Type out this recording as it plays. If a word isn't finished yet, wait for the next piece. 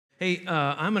Hey,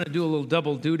 I'm going to do a little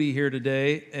double duty here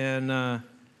today, and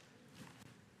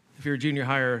if you're a junior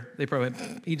higher,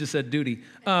 he just said duty.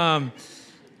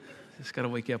 Just got to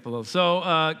wake you up a little. So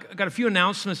I got a few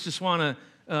announcements, just want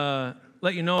to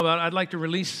let you know about. I'd like to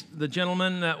release the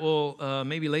gentleman that will,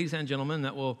 maybe ladies and gentlemen,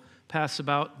 that will pass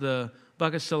about the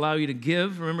buckets to allow you to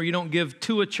give. Remember, you don't give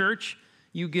to a church,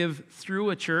 you give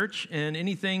through a church, and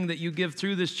anything that you give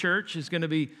through this church is going to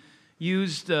be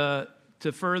used to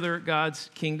further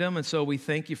God's kingdom, and so we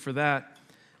thank you for that.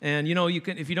 And you know, you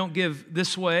can, if you don't give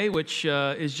this way, which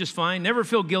is just fine, never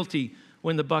feel guilty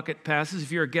when the bucket passes.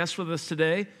 If you're a guest with us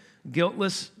today,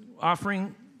 guiltless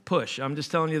offering push. I'm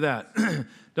just telling you that.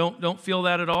 Don't feel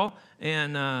that at all.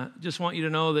 And just want you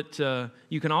to know that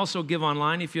you can also give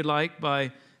online if you'd like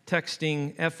by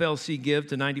texting FLC Give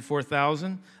to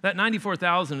 94,000. That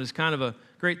 94,000 is kind of a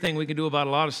great thing we can do about a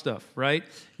lot of stuff, right?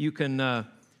 You can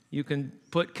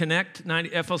put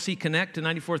FLC Connect to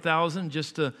 94,000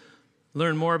 just to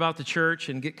learn more about the church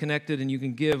and get connected, and you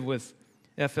can give with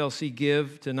FLC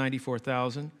Give to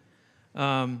 94,000.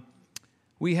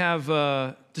 We have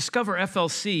Discover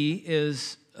FLC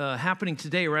is happening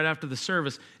today right after the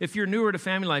service. If you're newer to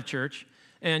Family Life Church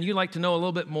and you'd like to know a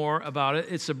little bit more about it,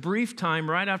 it's a brief time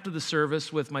right after the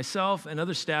service with myself and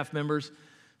other staff members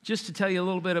just to tell you a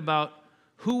little bit about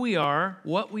who we are,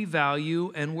 what we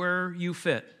value, and where you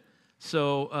fit.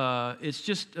 So it's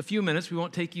just a few minutes. We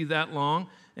won't take you that long.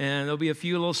 And there'll be a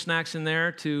few little snacks in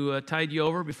there to tide you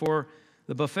over before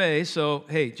the buffet. So,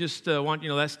 hey, just want you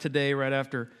to know that's today right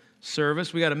after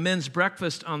service. We got a men's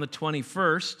breakfast on the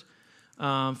 21st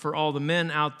for all the men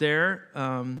out there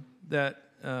that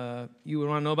you would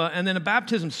want to know about. And then a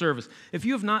baptism service. If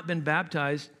you have not been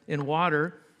baptized in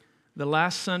water, the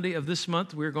last Sunday of this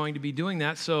month, we're going to be doing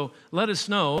that. So let us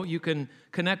know. You can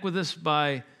connect with us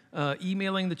by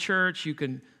emailing the church. You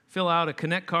can fill out a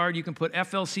Connect card. You can put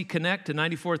FLC Connect to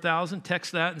 94,000.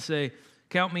 Text that and say,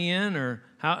 count me in, or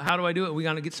how do I do it? We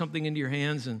got to get something into your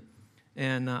hands,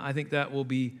 and I think that will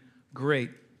be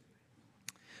great.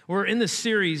 We're in this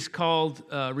series called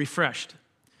Refreshed,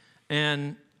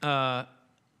 and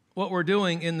what we're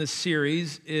doing in this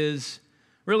series is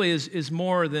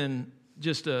more than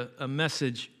just a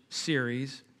message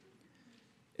series.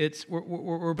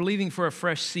 We're believing for a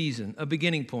fresh season, a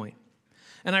beginning point.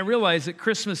 And I realize that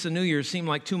Christmas and New Year's seem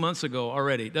like 2 months ago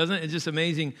already, doesn't it? It's just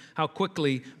amazing how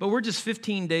quickly, but we're just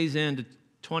 15 days into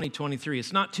 2023.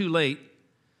 It's not too late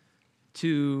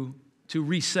to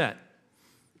reset.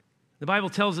 The Bible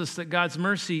tells us that God's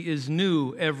mercy is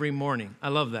new every morning. I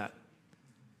love that.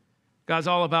 God's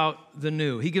all about the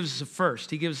new. He gives us a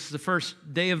first. He gives us the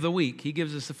first day of the week. He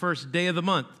gives us the first day of the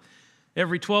month.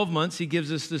 Every 12 months, he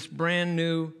gives us this brand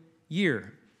new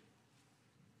year.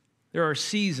 There are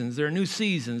seasons. There are new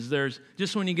seasons. There's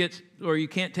just when you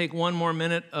can't take one more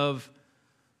minute of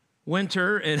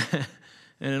winter, and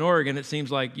in Oregon, it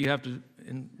seems like you have to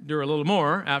endure a little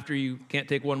more after you can't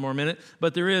take one more minute.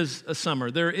 But there is a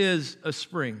summer. There is a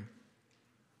spring.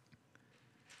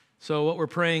 So what we're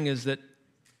praying is that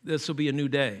this will be a new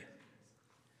day.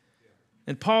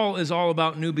 And Paul is all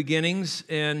about new beginnings,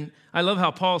 and I love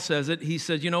how Paul says it. He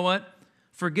says, you know what?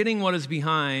 Forgetting what is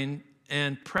behind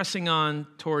and pressing on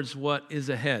towards what is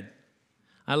ahead.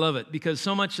 I love it, because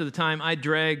so much of the time I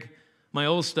drag my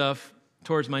old stuff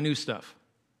towards my new stuff.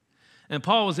 And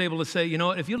Paul was able to say, you know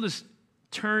what? If you'll just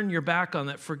turn your back on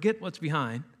that, forget what's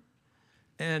behind,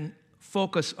 and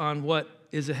focus on what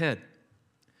is ahead.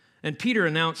 And Peter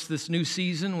announced this new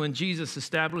season when Jesus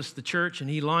established the church, and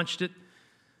he launched it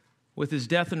with his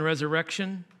death and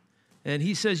resurrection. And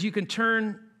he says you can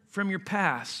turn from your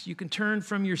past, you can turn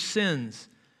from your sins,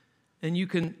 and you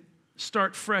can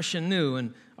start fresh and new.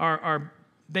 And our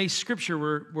base scripture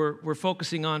we're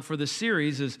focusing on for this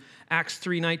series is Acts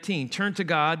 3:19. Turn to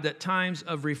God that times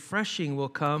of refreshing will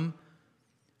come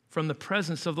from the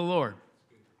presence of the Lord.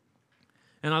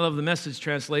 And I love the Message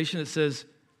translation. It says,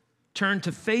 turn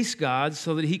to face God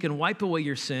so that he can wipe away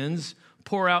your sins,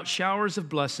 pour out showers of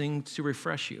blessing to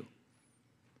refresh you.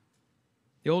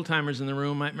 The old-timers in the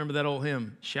room might remember that old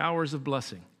hymn, Showers of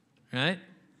Blessing, right?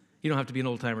 You don't have to be an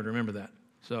old-timer to remember that,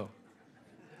 so,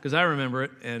 because I remember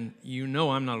it, and you know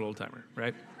I'm not an old-timer,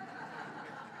 right?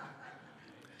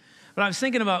 But I was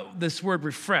thinking about this word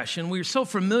refresh, and we're so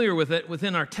familiar with it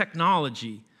within our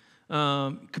technology.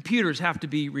 Computers have to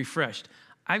be refreshed.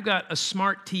 I've got a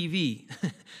smart TV,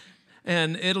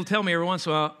 and it'll tell me every once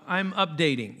in a while, I'm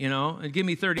updating, and give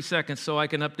me 30 seconds so I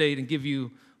can update and give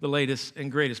you the latest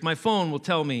and greatest. My phone will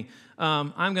tell me,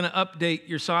 I'm going to update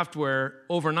your software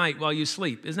overnight while you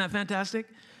sleep. Isn't that fantastic?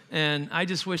 And I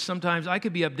just wish sometimes I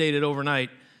could be updated overnight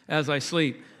as I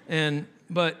sleep.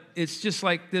 But it's just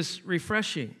like this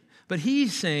refreshing. But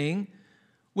he's saying,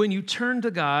 when you turn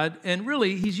to God, and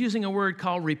really he's using a word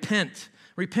called repent.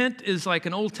 Repent is like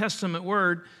an Old Testament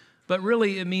word, but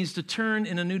really it means to turn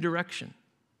in a new direction.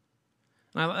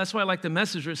 Now, that's why I like the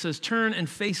message where it says, turn and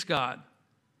face God.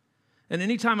 And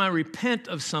anytime I repent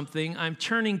of something, I'm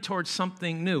turning towards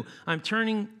something new. I'm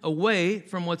turning away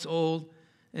from what's old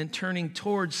and turning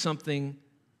towards something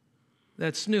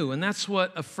that's new. And that's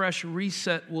what a fresh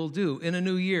reset will do in a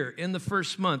new year. In the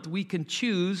first month, we can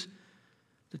choose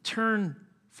to turn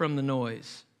from the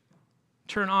noise,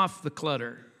 turn off the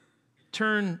clutter,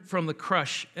 turn from the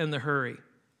crush and the hurry,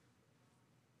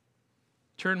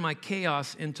 turn my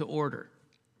chaos into order,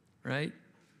 right?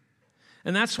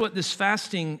 And that's what this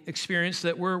fasting experience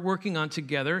that we're working on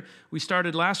together. We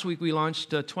started last week, we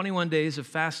launched 21 days of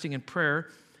fasting and prayer.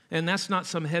 And that's not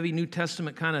some heavy New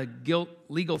Testament kind of guilt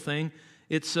legal thing.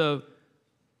 It's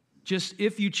just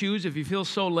if you choose, if you feel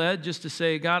so led, just to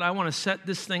say, God, I want to set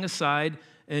this thing aside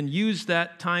and use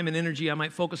that time and energy. I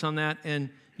might focus on that and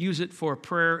use it for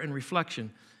prayer and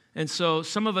reflection. And so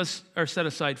some of us are set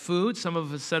aside food. Some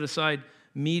of us set aside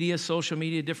media, social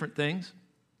media, different things.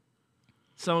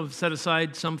 Some have set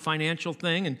aside some financial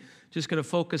thing and just going to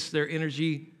focus their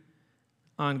energy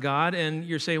on God. And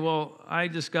you're saying, well, I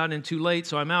just got in too late,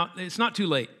 so I'm out. It's not too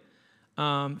late.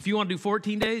 If you want to do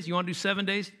 14 days, you want to do 7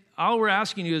 days, all we're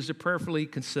asking you is to prayerfully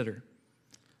consider.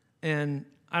 And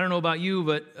I don't know about you,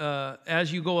 but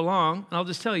as you go along, I'll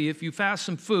just tell you, if you fast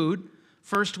some food,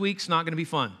 first week's not going to be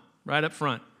fun, right up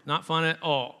front. Not fun at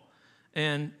all.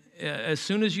 And as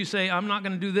soon as you say, I'm not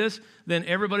going to do this, then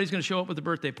everybody's going to show up at the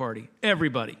birthday party.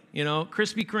 Everybody. You know,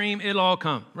 Krispy Kreme, it'll all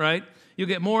come, right? You'll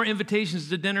get more invitations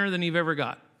to dinner than you've ever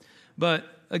got. But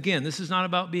again, this is not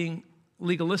about being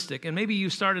legalistic. And maybe you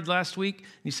started last week, and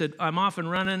you said, I'm off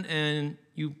and running, and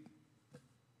you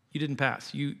didn't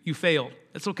pass. You failed.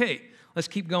 That's okay. Let's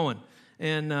keep going.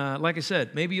 And like I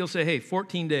said, maybe you'll say, hey,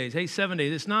 14 days, hey, 7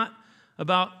 days. It's not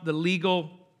about the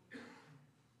legal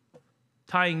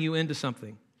tying you into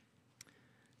something.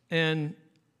 And,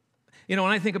 you know,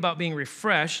 when I think about being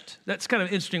refreshed, that's kind of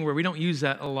interesting where we don't use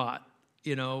that a lot,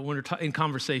 you know, when we're in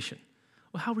conversation.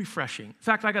 Well, how refreshing. In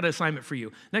fact, I got an assignment for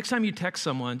you. Next time you text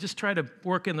someone, just try to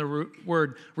work in the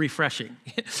word refreshing.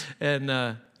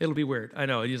 And it'll be weird. I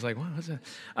know. He's like, what? What's that?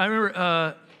 I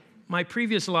remember my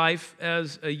previous life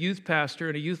as a youth pastor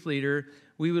and a youth leader,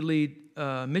 we would lead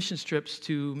mission trips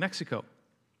to Mexico.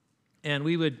 And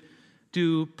we would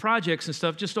do projects and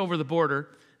stuff just over the border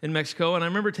in Mexico. And I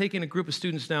remember taking a group of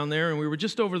students down there, and we were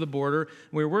just over the border.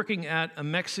 We were working at a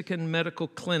Mexican medical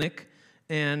clinic,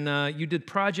 and you did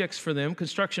projects for them,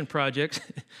 construction projects.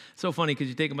 So funny because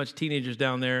you take a bunch of teenagers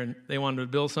down there, and they wanted to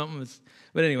build something.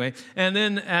 But anyway, and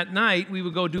then at night, we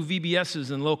would go do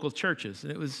VBSs in local churches.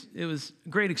 And it was a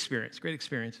great experience.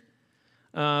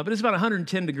 But it's about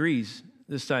 110 degrees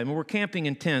this time. And we're camping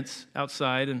in tents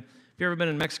outside. And if you've ever been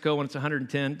in Mexico when it's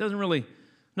 110, it doesn't really...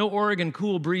 No Oregon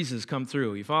cool breezes come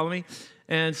through. You follow me?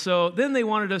 And so then they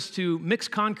wanted us to mix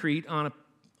concrete on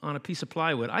a piece of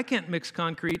plywood. I can't mix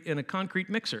concrete in a concrete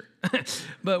mixer.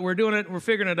 But we're doing it. We're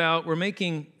figuring it out. Let me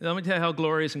tell you how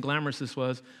glorious and glamorous this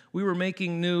was. We were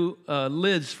making new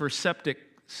lids for septic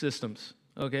systems,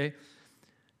 okay?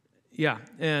 Yeah,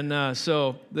 and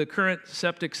so the current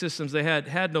septic systems they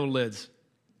had no lids.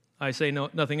 I say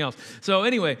nothing else. So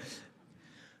anyway...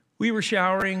 We were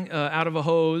showering out of a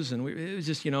hose, and it was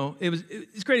just, you know,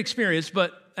 it's a great experience.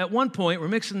 But at one point, we're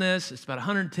mixing this. It's about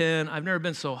 110. I've never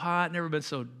been so hot, never been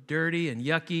so dirty and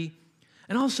yucky.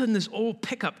 And all of a sudden, this old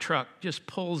pickup truck just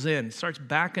pulls in, starts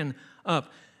backing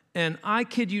up. And I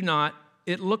kid you not,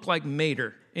 it looked like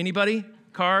Mater. Anybody?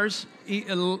 Cars?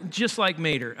 Just like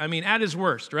Mater. I mean, at his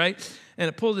worst, right? And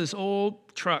it pulled this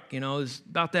old truck, you know, it was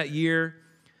about that year.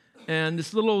 And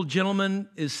this little old gentleman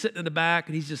is sitting in the back,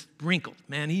 and he's just wrinkled.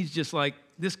 Man, he's just like,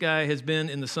 this guy has been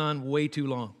in the sun way too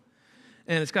long.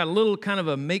 And it's got a little kind of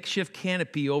a makeshift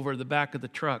canopy over the back of the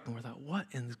truck. And we're like, what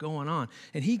is going on?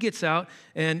 And he gets out,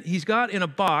 and he's got in a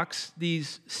box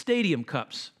these stadium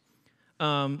cups,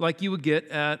 like you would get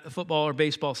at a football or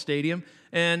baseball stadium.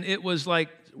 And it was like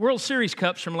World Series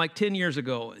cups from like 10 years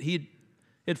ago. He'd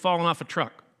fallen off a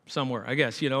truck somewhere, I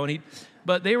guess, you know,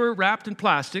 but they were wrapped in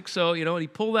plastic, so, you know, and he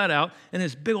pulled that out, and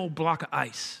this big old block of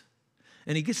ice.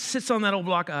 And he sits on that old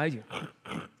block of ice.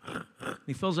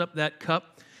 He fills up that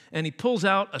cup, and he pulls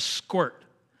out a squirt,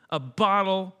 a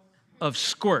bottle of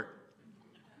squirt.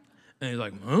 And he's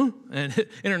like, huh? And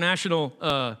international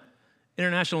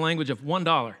language of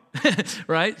 $1,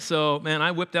 right? So, man,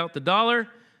 I whipped out the dollar.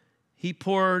 He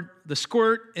poured the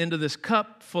squirt into this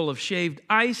cup full of shaved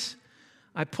ice.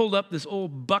 I pulled up this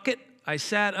old bucket. I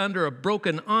sat under a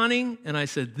broken awning, and I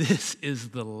said, this is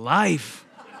the life.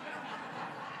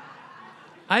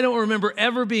 I don't remember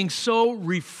ever being so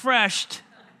refreshed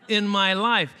in my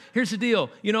life. Here's the deal.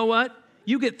 You know what?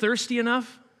 You get thirsty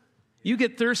enough,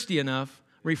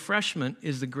 refreshment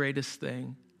is the greatest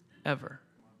thing ever.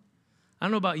 I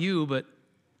don't know about you, but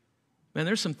man,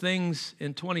 there's some things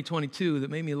in 2022 that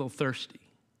made me a little thirsty.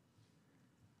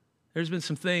 There's been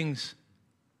some things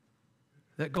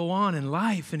that go on in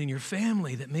life and in your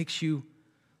family that makes you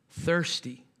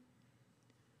thirsty.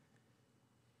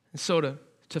 And so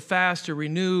to fast or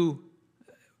renew,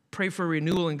 pray for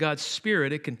renewal in God's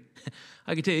Spirit, I can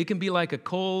tell you, it can be like a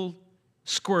cold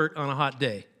squirt on a hot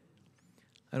day.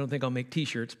 I don't think I'll make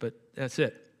t-shirts, but that's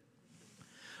it.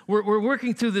 We're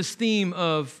working through this theme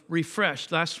of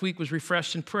refreshed. Last week was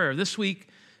refreshed in prayer. This week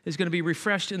is going to be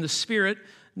refreshed in the Spirit.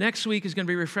 Next week is going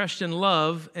to be refreshed in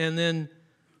love. And then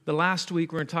the last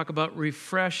week we're going to talk about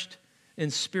refreshed in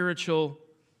spiritual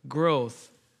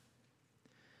growth.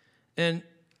 And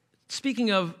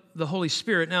speaking of the Holy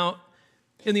Spirit, now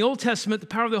in the Old Testament, the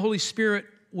power of the Holy Spirit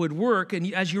would work,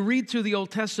 and as you read through the Old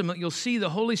Testament, you'll see the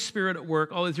Holy Spirit at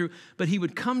work all the way through, but he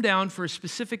would come down for a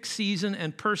specific season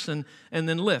and person and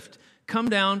then lift. Come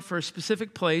down for a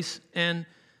specific place and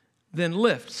then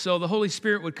lift. So the Holy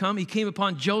Spirit would come. He came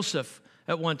upon Joseph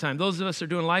at one time. Those of us that are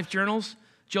doing life journals,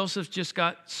 Joseph just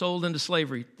got sold into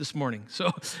slavery this morning.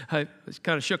 So I was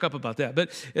kind of shook up about that, but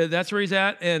that's where he's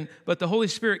at. But the Holy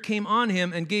Spirit came on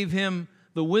him and gave him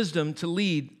the wisdom to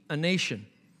lead a nation.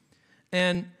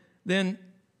 And then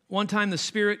one time the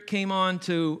Spirit came on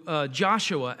to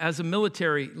Joshua as a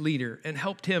military leader and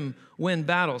helped him win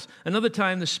battles. Another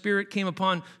time the Spirit came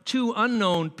upon two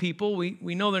unknown people.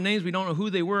 We know their names. We don't know who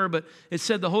they were, but it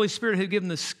said the Holy Spirit had given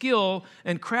the skill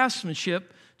and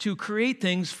craftsmanship to create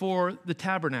things for the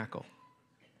tabernacle.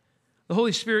 The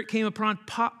Holy Spirit came upon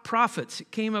prophets.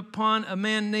 It came upon a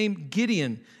man named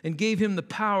Gideon and gave him the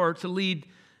power to lead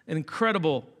an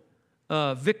incredible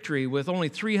victory with only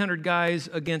 300 guys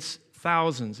against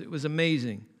thousands. It was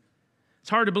amazing.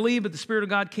 It's hard to believe, but the Spirit of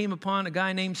God came upon a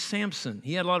guy named Samson.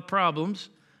 He had a lot of problems,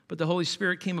 but the Holy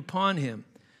Spirit came upon him,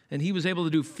 and he was able to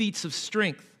do feats of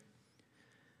strength.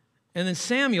 And then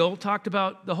Samuel talked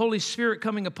about the Holy Spirit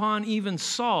coming upon even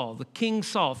Saul, the King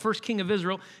Saul, first king of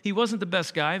Israel. He wasn't the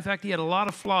best guy. In fact, he had a lot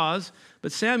of flaws.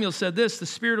 But Samuel said this, the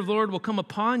Spirit of the Lord will come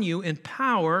upon you in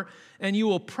power, and you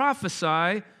will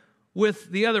prophesy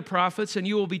with the other prophets, and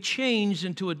you will be changed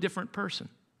into a different person.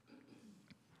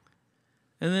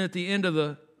 And then at the end of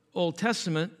the Old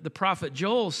Testament, the prophet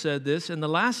Joel said this, in the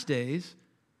last days,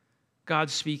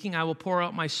 God speaking, I will pour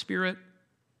out my Spirit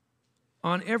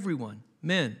on everyone,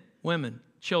 men, women,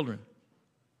 children.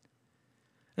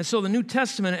 And so the New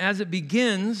Testament, as it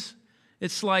begins,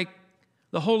 it's like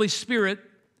the Holy Spirit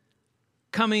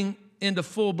coming into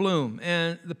full bloom.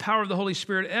 And the power of the Holy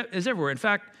Spirit is everywhere. In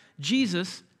fact,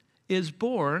 Jesus is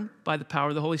born by the power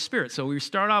of the Holy Spirit. So we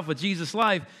start off with Jesus'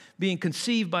 life being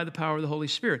conceived by the power of the Holy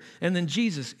Spirit. And then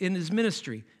Jesus in his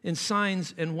ministry, in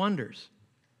signs and wonders,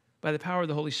 by the power of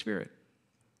the Holy Spirit.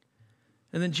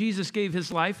 And then Jesus gave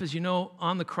his life, as you know,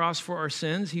 on the cross for our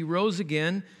sins. He rose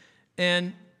again,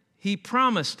 and he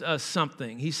promised us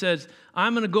something. He says,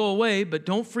 I'm going to go away, but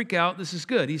don't freak out. This is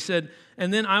good. He said,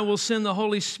 and then I will send the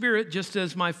Holy Spirit just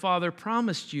as my Father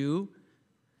promised you,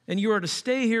 and you are to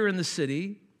stay here in the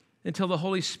city until the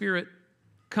Holy Spirit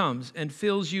comes and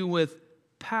fills you with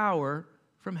power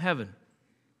from heaven.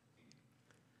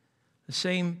 The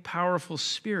same powerful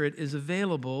Spirit is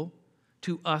available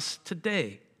to us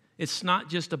today. It's not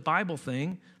just a Bible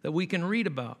thing that we can read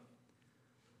about.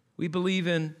 We believe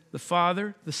in the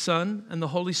Father, the Son, and the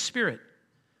Holy Spirit.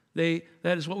 That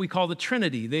is what we call the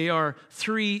Trinity. They are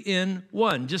three in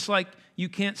one. Just like you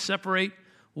can't separate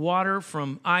water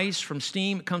from ice, from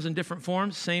steam, it comes in different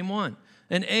forms, same one.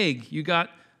 An egg, you got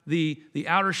the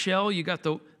outer shell, you got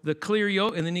the clear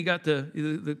yolk, and then you got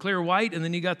the clear white, and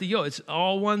then you got the yolk. It's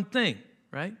all one thing,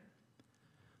 right?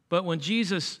 But when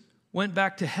Jesus went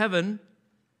back to heaven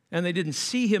and they didn't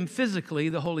see him physically,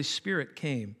 the Holy Spirit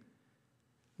came.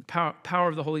 The power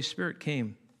of the Holy Spirit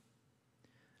came.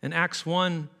 In Acts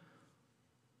 1,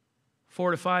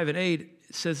 4-5 and 8,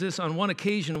 it says this, on one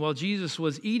occasion while Jesus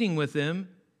was eating with them,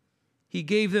 he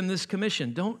gave them this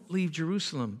commission, don't leave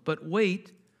Jerusalem, but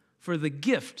wait for the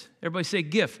gift. Everybody say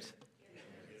gift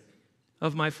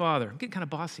of my Father. I'm getting kind of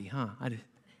bossy, huh? I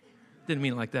didn't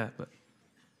mean it like that, but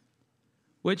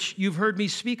which you've heard me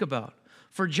speak about.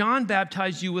 For John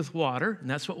baptized you with water, and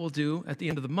that's what we'll do at the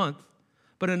end of the month.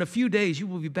 But in a few days, you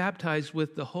will be baptized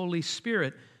with the Holy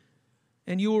Spirit,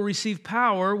 and you will receive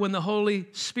power when the Holy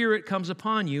Spirit comes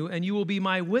upon you, and you will be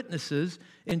my witnesses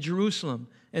in Jerusalem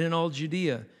and in all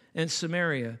Judea and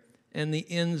Samaria and the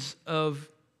ends of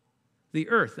the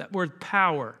earth. That word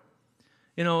power.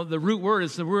 the root word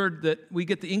is the word that we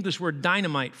get the English word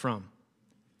dynamite from.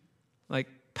 Like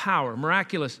power,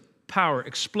 miraculous power,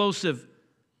 explosive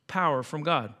power from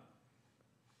God.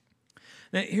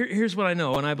 Now, here's what I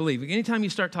know and I believe. Anytime you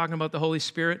start talking about the Holy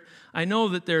Spirit, I know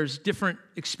that there's different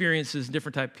experiences,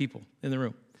 different type of people in the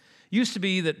room. Used to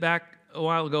be that back a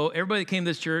while ago, everybody that came to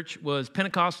this church was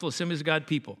Pentecostal Assemblies of God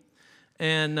people.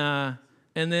 And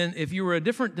then if you were a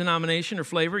different denomination or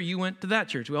flavor, you went to that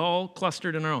church. We all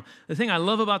clustered in our own. The thing I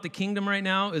love about the kingdom right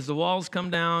now is the walls come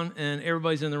down and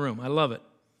everybody's in the room. I love it.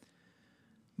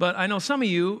 But I know some of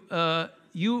you,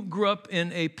 you grew up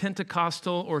in a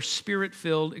Pentecostal or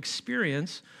Spirit-filled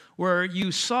experience where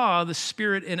you saw the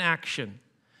Spirit in action.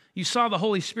 You saw the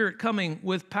Holy Spirit coming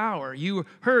with power. You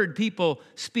heard people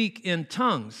speak in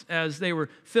tongues as they were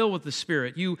filled with the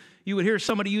Spirit. You would hear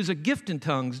somebody use a gift in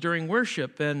tongues during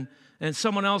worship, and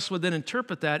someone else would then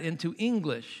interpret that into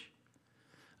English.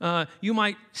 You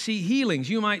might see healings.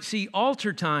 You might see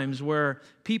altar times where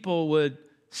people would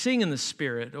sing in the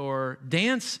Spirit or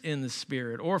dance in the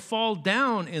Spirit or fall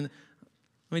down in. Let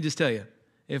me just tell you,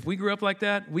 if we grew up like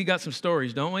that, we got some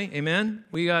stories, don't we? Amen?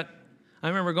 I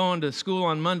remember going to school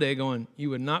on Monday going, you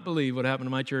would not believe what happened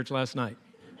to my church last night.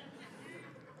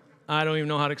 I don't even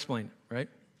know how to explain it, right?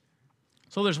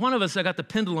 So there's one of us that got the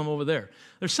pendulum over there.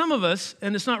 There's some of us,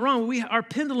 and it's not wrong, our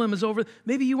pendulum is over.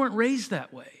 Maybe you weren't raised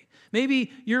that way.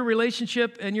 Maybe your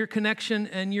relationship and your connection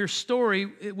and your story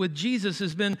with Jesus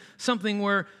has been something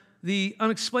where the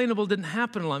unexplainable didn't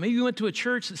happen a lot. Maybe you went to a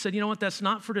church that said, you know what, that's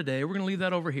not for today. We're going to leave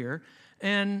that over here.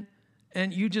 And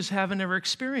you just haven't ever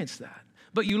experienced that.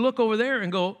 But you look over there and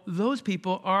go, those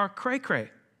people are cray-cray.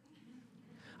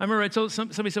 I remember I told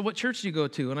somebody said, what church do you go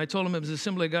to? And I told them it was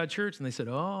Assembly of God Church. And they said,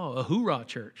 oh, a hoorah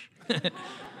church.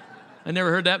 I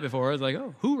never heard that before. I was like,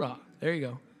 oh, hoorah. There you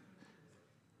go.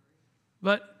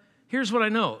 But here's what I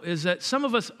know, is that some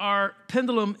of us, our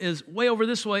pendulum is way over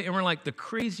this way, and we're like, the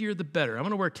crazier the better. I'm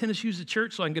going to wear tennis shoes to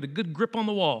church so I can get a good grip on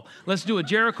the wall. Let's do a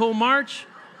Jericho march.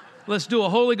 Let's do a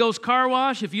Holy Ghost car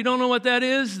wash. If you don't know what that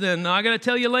is, then I got to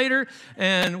tell you later.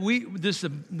 And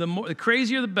the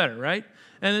crazier the better, right?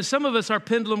 And then some of us, our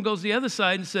pendulum goes the other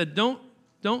side and said, don't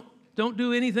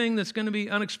do anything that's going to be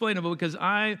unexplainable because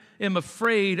I am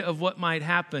afraid of what might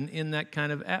happen in that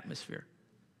kind of atmosphere.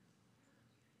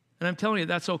 And I'm telling you,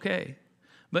 that's okay.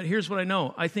 But here's what I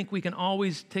know. I think we can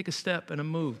always take a step and a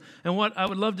move. And what I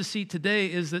would love to see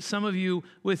today is that some of you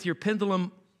with your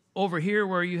pendulum over here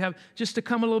where you have just to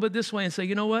come a little bit this way and say,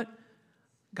 you know what?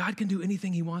 God can do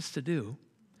anything he wants to do.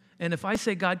 And if I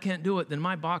say God can't do it, then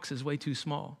my box is way too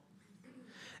small.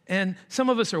 And some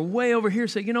of us are way over here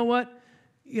say, you know what?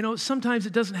 Sometimes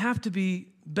it doesn't have to be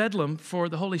bedlam for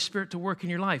the Holy Spirit to work in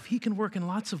your life. He can work in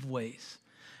lots of ways.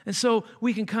 And so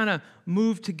we can kind of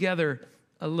move together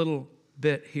a little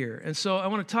bit here. And so I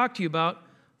want to talk to you about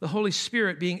the Holy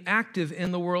Spirit being active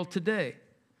in the world today.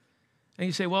 And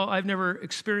you say, well, I've never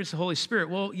experienced the Holy Spirit.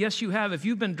 Well, yes, you have. If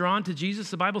you've been drawn to Jesus,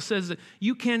 the Bible says that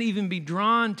you can't even be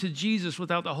drawn to Jesus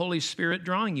without the Holy Spirit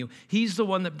drawing you. He's the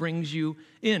one that brings you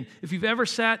in. If you've ever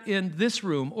sat in this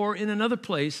room or in another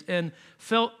place and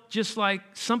felt just like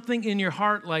something in your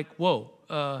heart, like, whoa,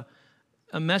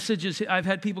 a message is, I've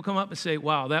had people come up and say,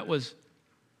 wow, that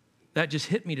just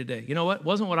hit me today. You know what? It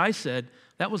wasn't what I said.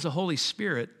 That was the Holy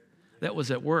Spirit that was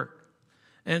at work.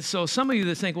 And so some of you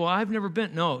that think, well, I've never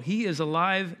been. No, he is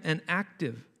alive and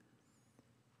active.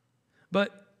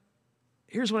 But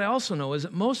here's what I also know is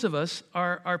that most of us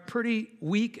are pretty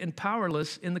weak and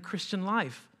powerless in the Christian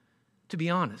life, to be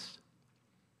honest.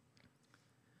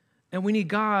 And we need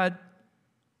God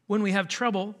when we have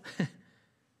trouble.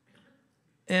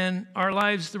 And our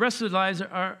lives, the rest of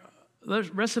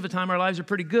the time, our lives are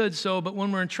pretty good. But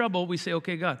when we're in trouble, we say,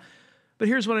 okay, God. But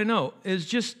here's what I know is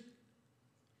just,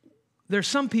 there's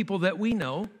some people that we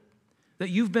know that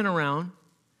you've been around,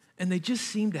 and they just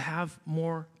seem to have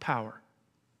more power.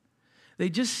 They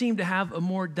just seem to have a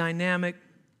more dynamic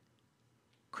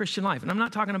Christian life. And I'm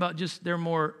not talking about just they're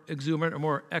more exuberant or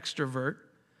more extrovert.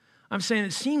 I'm saying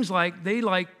it seems like they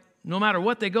no matter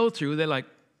what they go through, they're like,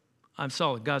 I'm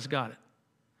solid, God's got it.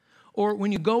 Or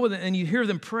when you go with it and you hear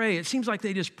them pray, it seems like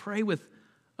they just pray with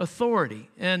authority.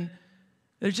 And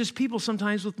there's just people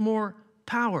sometimes with more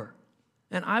power.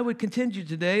 And I would contend you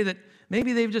today that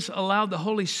maybe they've just allowed the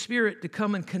Holy Spirit to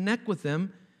come and connect with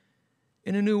them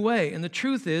in a new way. And the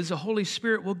truth is, the Holy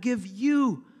Spirit will give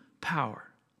you power.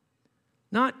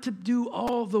 Not to do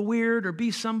all the weird or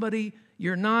be somebody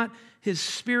you're not. His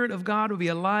Spirit of God will be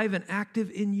alive and active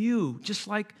in you, just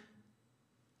like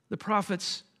the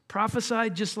prophets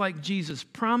prophesied, just like Jesus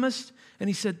promised. And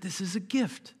he said, this is a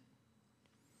gift.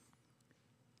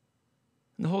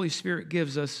 And the Holy Spirit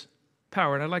gives us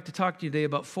power. And I'd like to talk to you today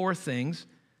about 4 things.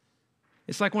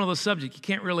 It's like one of those subjects. You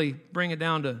can't really bring it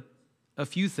down to a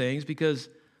few things because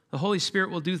the Holy Spirit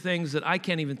will do things that I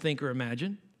can't even think or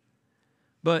imagine.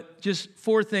 But just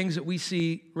 4 things that we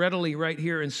see readily right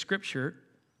here in Scripture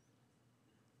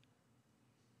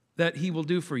that He will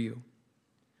do for you.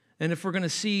 And if we're going to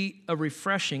see a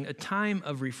refreshing, a time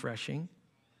of refreshing,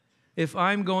 if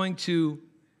I'm going to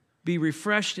be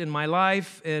refreshed in my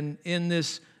life and in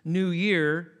this new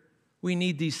year, we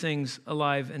need these things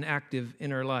alive and active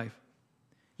in our life.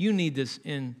 You need this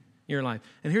in your life.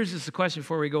 And here's just a question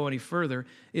before we go any further.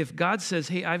 If God says,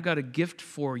 hey, I've got a gift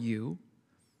for you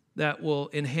that will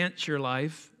enhance your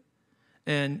life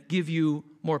and give you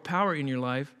more power in your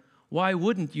life, why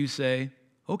wouldn't you say,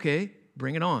 okay,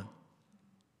 bring it on?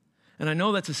 And I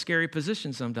know that's a scary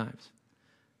position sometimes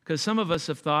because some of us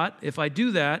have thought, if I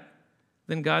do that,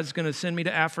 then God's going to send me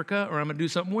to Africa or I'm going to do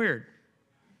something weird.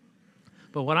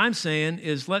 But what I'm saying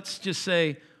is let's just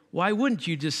say, why wouldn't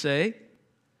you just say,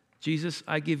 Jesus,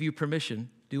 I give you permission.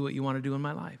 Do what you want to do in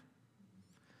my life.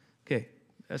 Okay,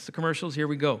 that's the commercials. Here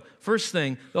we go. First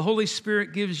thing, the Holy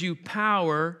Spirit gives you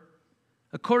power,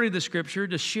 according to the Scripture,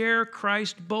 to share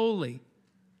Christ boldly.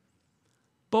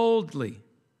 Boldly.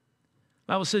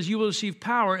 The Bible says you will receive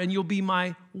power and you'll be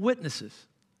my witnesses.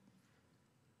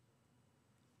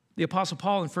 The Apostle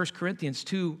Paul in 1 Corinthians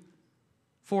 2,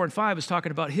 4 and 5 is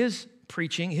talking about his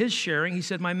preaching, his sharing. He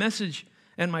said, my message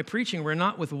and my preaching were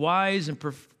not with wise and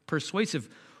persuasive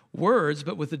words,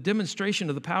 but with a demonstration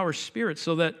of the power of Spirit,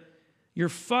 so that your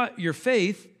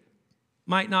faith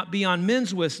might not be on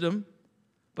men's wisdom,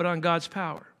 but on God's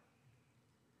power.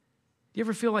 Do you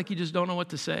ever feel like you just don't know what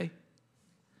to say?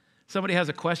 Somebody has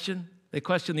a question. They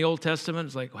question the Old Testament.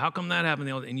 It's like, how come that happened?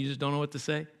 And you just don't know what to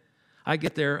say. I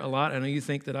get there a lot. I know you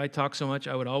think that I talk so much,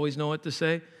 I would always know what to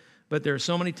say. But there are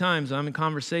so many times I'm in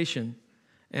conversation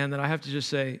and that I have to just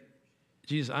say,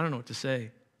 Jesus, I don't know what to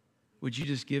say. Would you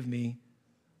just give me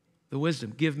the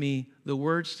wisdom? Give me the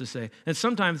words to say. And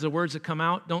sometimes the words that come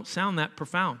out don't sound that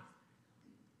profound.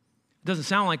 It doesn't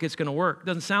sound like it's going to work. It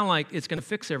doesn't sound like it's going to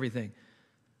fix everything.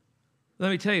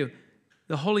 Let me tell you,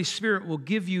 the Holy Spirit will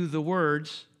give you the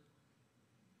words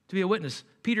to be a witness.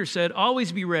 Peter said,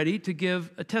 always be ready to give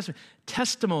a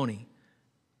testimony.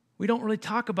 We don't really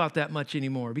talk about that much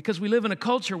anymore because we live in a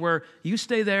culture where you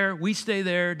stay there, we stay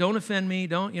there, don't offend me,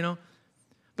 don't, you know.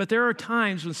 But there are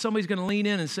times when somebody's going to lean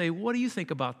in and say, what do you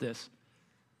think about this?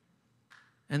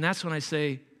 And that's when I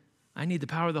say, I need the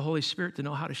power of the Holy Spirit to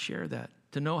know how to share that,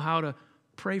 to know how to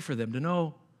pray for them, to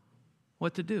know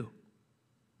what to do,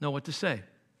 know what to say. In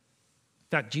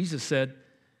fact, Jesus said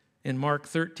in Mark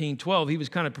 13:12, he was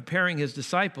kind of preparing his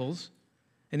disciples,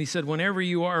 and he said, whenever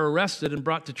you are arrested and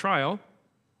brought to trial,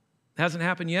 hasn't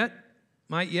happened yet,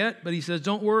 might yet, but he says,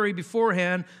 don't worry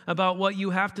beforehand about what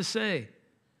you have to say.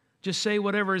 Just say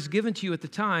whatever is given to you at the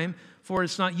time, for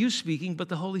it's not you speaking, but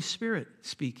the Holy Spirit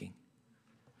speaking.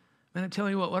 Man, I'm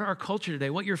telling you what our culture today,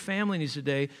 what your family needs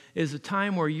today is a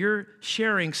time where you're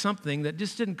sharing something that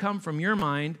just didn't come from your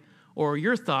mind or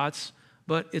your thoughts,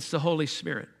 but it's the Holy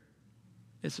Spirit.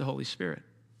 It's the Holy Spirit.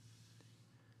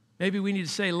 Maybe we need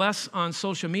to say less on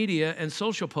social media and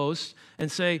social posts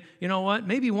and say, you know what,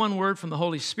 maybe one word from the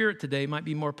Holy Spirit today might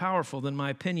be more powerful than my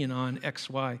opinion on X,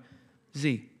 Y,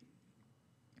 Z.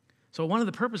 So one of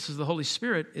the purposes of the Holy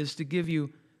Spirit is to give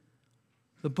you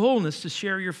the boldness to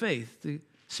share your faith, to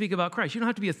speak about Christ. You don't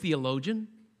have to be a theologian.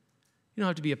 You don't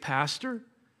have to be a pastor.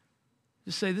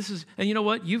 Just say this is, and you know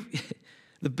what?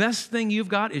 The best thing you've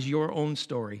got is your own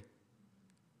story.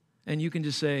 And you can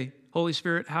just say, Holy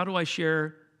Spirit, how do I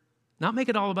share, not make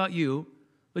it all about you,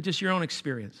 but just your own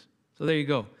experience. So there you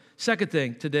go. Second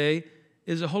thing today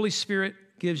is the Holy Spirit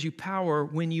gives you power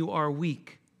when you are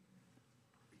weak.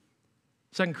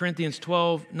 2 Corinthians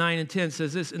 12, 9 and 10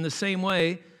 says this, in the same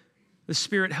way, the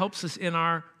Spirit helps us in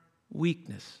our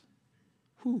weakness.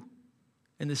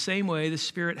 In the same way, the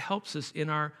Spirit helps us in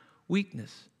our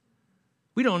weakness.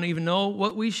 We don't even know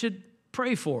what we should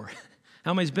pray for.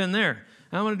 How many's been there?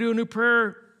 I'm going to do a new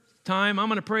prayer time. I'm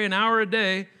going to pray an hour a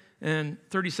day. And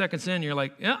 30 seconds in, you're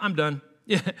like, yeah, I'm done.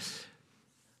 Yeah.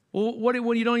 Well, what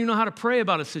when you don't even know how to pray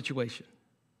about a situation?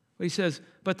 He says,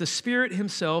 but the Spirit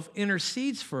himself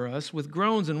intercedes for us with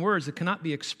groans and words that cannot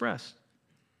be expressed.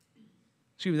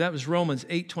 Excuse me, that was Romans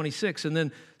 8:26. And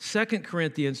then 2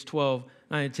 Corinthians 12,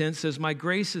 9 and 10 says, my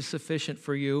grace is sufficient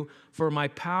for you, for my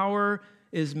power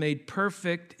is made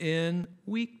perfect in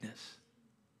weakness.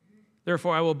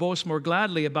 Therefore, I will boast more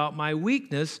gladly about my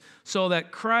weakness, so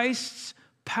that Christ's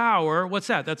power, what's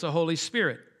that? That's the Holy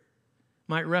Spirit,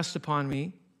 might rest upon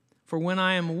me. For when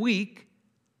I am weak,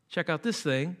 check out this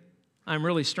thing, I'm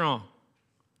really strong.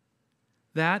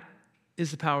 That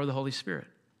is the power of the Holy Spirit.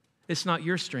 It's not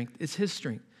your strength, it's His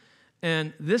strength.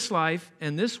 And this life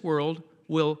and this world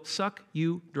will suck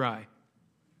you dry.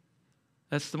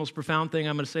 That's the most profound thing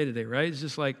I'm going to say today, right? It's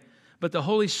just like, but the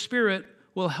Holy Spirit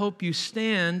will help you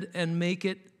stand and make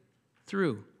it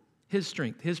through. His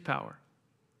strength, His power.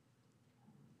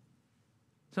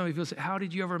 Some of you will say, how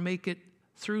did you ever make it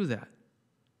through that?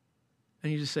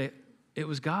 And you just say, it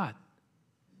was God.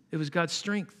 It was God's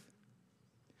strength.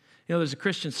 You know, there's a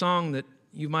Christian song that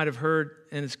you might have heard,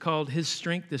 and it's called His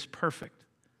Strength is Perfect.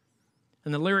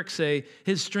 And the lyrics say,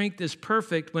 His strength is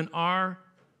perfect when our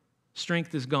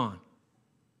strength is gone.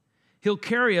 He'll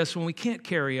carry us when we can't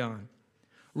carry on.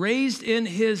 Raised in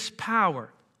His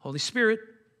power, Holy Spirit,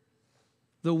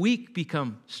 the weak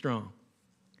become strong.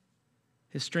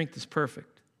 His strength is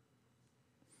perfect.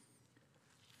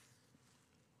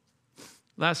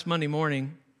 Last Monday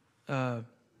morning, I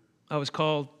was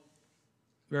called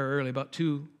very early, about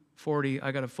 2:40.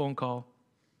 I got a phone call.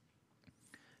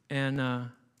 And I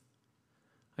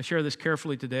share this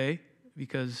carefully today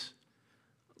because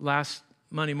last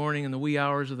Monday morning in the wee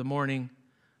hours of the morning,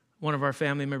 one of our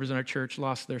family members in our church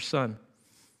lost their son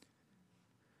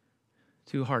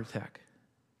to a heart attack.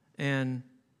 And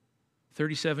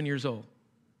 37 years old.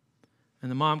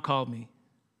 And the mom called me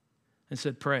and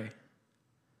said, pray.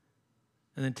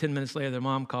 And then 10 minutes later, their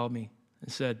mom called me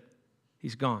and said,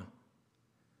 he's gone.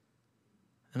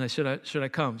 And I said, should I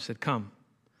come? She said, come.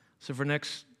 So for the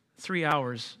next 3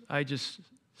 hours, I just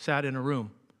sat in a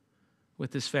room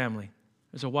with this family.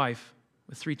 There's a wife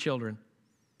with 3 children,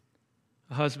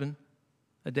 a husband,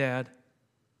 a dad,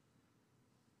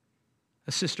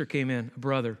 a sister came in, a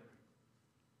brother,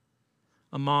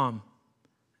 a mom,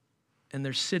 and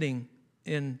they're sitting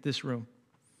in this room.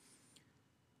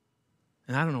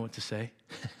 And I don't know what to say.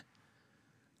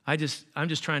 I'm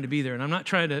just trying to be there, and I'm not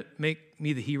trying to make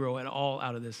me the hero at all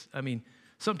out of this. I mean,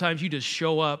 sometimes you just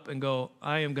show up and go,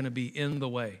 I am going to be in the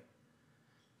way.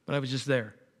 But I was just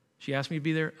there. She asked me to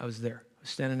be there. I was there. I was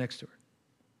standing next to her.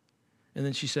 And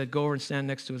then she said, go over and stand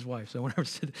next to his wife. So I went over and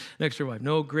stood next to her wife.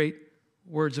 No great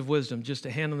words of wisdom, just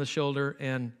a hand on the shoulder,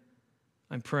 and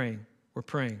I'm praying. We're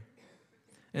praying.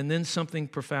 And then something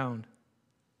profound.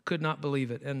 Could not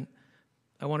believe it. And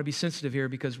I want to be sensitive here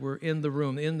because we're in the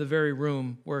room, in the very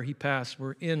room where he passed.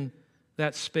 We're in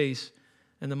that space.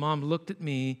 And the mom looked at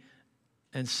me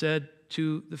and said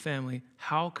to the family,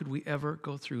 how could we ever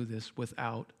go through this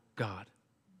without God?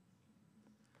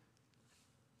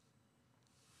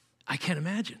 I can't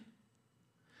imagine.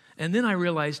 And then I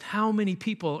realized how many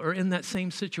people are in that same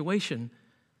situation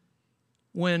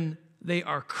when they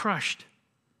are crushed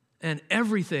and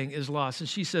everything is lost. And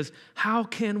she says, how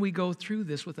can we go through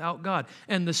this without God?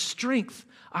 And the strength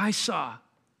I saw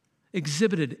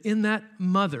exhibited in that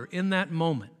mother, in that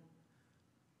moment,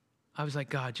 I was like,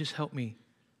 God, just help me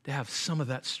to have some of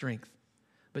that strength.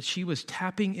 But she was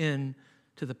tapping in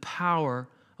to the power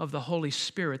of the Holy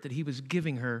Spirit that He was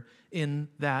giving her in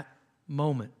that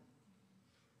moment.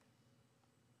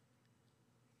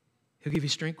 He'll give you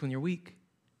strength when you're weak.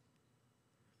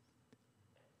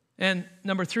 And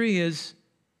number 3 is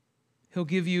He'll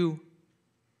give you,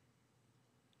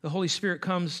 the Holy Spirit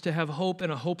comes to have hope in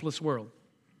a hopeless world.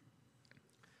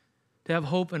 To have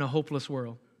hope in a hopeless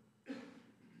world.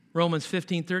 Romans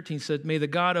 15:13 said, may the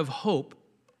God of hope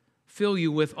fill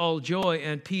you with all joy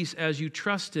and peace as you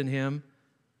trust in Him,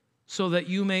 so that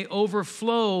you may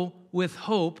overflow with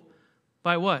hope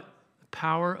by what? The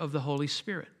power of the Holy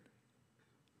Spirit.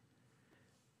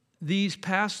 These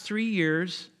past 3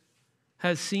 years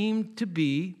has seemed to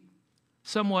be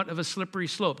somewhat of a slippery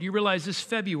slope. Do you realize this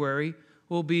February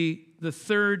will be the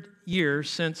 3rd year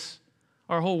since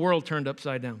our whole world turned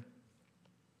upside down?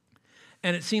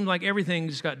 And it seemed like everything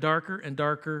just got darker and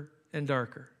darker and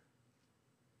darker.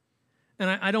 And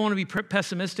I don't want to be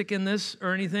pessimistic in this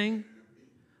or anything,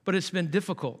 but it's been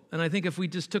difficult. And I think if we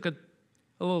just took a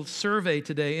little survey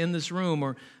today in this room,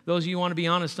 or those of you who want to be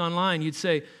honest online, you'd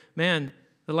say, man,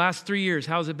 the last 3 years,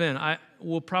 how's it been?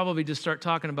 We'll probably just start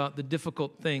talking about the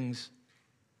difficult things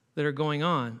that are going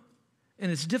on.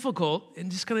 And it's difficult, and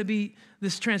just going to be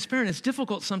this transparent, it's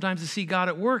difficult sometimes to see God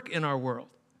at work in our world.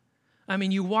 I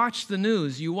mean, you watch the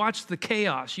news, you watch the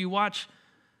chaos, you watch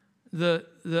the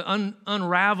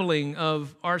unraveling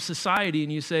of our society,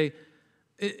 and you say,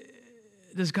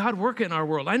 does God work in our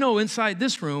world? I know inside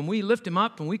this room, we lift Him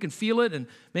up and we can feel it, and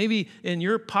maybe in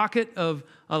your pocket of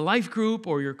a life group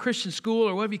or your Christian school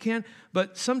or whatever you can,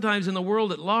 but sometimes in the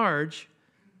world at large,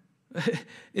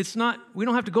 it's not, we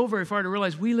don't have to go very far to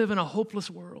realize we live in a hopeless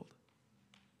world.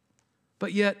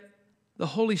 But yet, the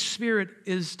Holy Spirit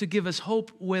is to give us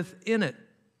hope within it.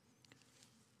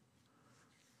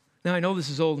 Now, I know this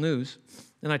is old news,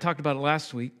 and I talked about it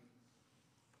last week.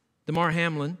 Damar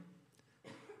Hamlin,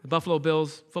 the Buffalo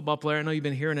Bills football player, I know you've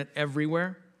been hearing it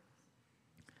everywhere.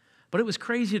 But it was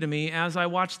crazy to me as I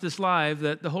watched this live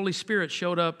that the Holy Spirit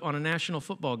showed up on a national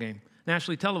football game,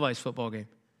 nationally televised football game.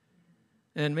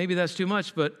 And maybe that's too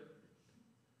much, but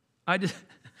I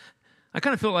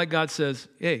kind of feel like God says,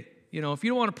 hey, if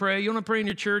you don't want to pray, you don't want to pray in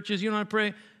your churches, you don't want to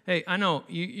pray, hey, I know,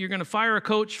 you're going to fire a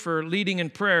coach for leading in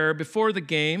prayer before the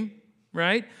game,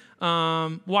 right?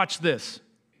 Watch this.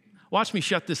 Watch me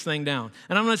shut this thing down.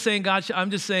 And I'm not saying God,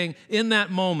 I'm just saying in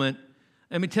that moment,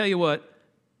 let me tell you what,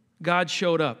 God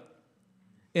showed up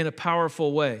in a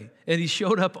powerful way. And he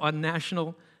showed up on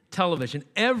national television.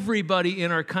 Everybody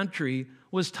in our country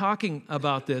was talking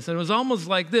about this. And it was almost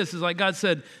like this. It's like God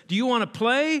said, do you want to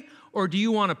play or do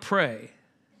you want to pray?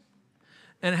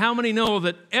 And how many know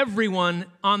that everyone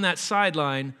on that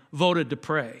sideline voted to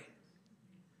pray?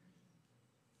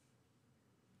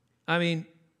 I mean,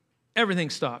 everything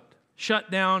stopped,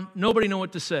 shut down. Nobody knew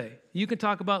what to say. You can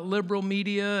talk about liberal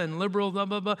media and liberal blah,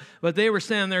 blah, blah, but they were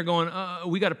standing there going,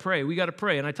 we got to pray, we got to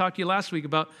pray. And I talked to you last week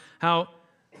about how,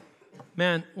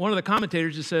 man, one of the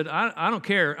commentators just said, I don't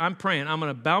care, I'm praying. I'm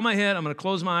going to bow my head, I'm going to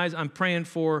close my eyes, I'm praying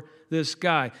for this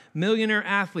guy. Millionaire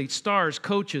athletes, stars,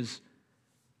 coaches,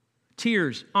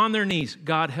 tears on their knees.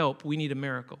 God help, we need a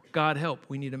miracle. God help,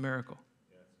 we need a miracle.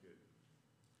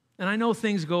 And I know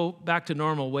things go back to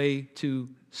normal way too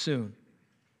soon.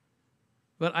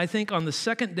 But I think on the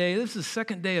second day, this is the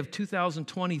second day of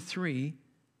 2023,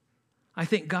 I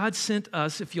think God sent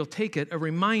us, if you'll take it, a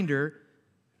reminder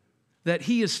that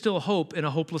he is still hope in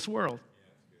a hopeless world.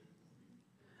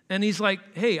 And he's like,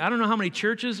 hey, I don't know how many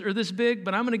churches are this big,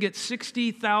 but I'm going to get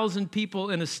 60,000 people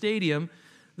in a stadium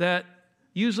that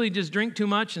usually just drink too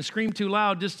much and scream too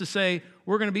loud just to say,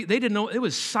 we're going to be, they didn't know, it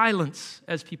was silence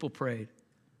as people prayed.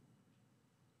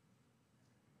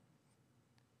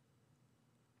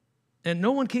 And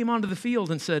no one came onto the field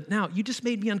and said, now, you just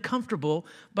made me uncomfortable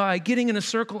by getting in a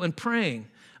circle and praying.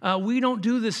 We don't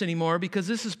do this anymore because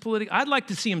this is political. I'd like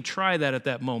to see him try that at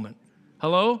that moment.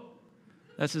 Hello?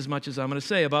 That's as much as I'm going to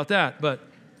say about that, but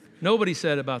nobody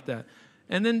said about that.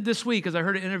 And then this week, as I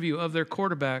heard an interview of their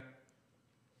quarterback,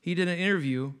 he did an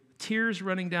interview, tears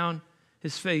running down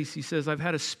his face. He says, I've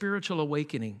had a spiritual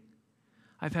awakening.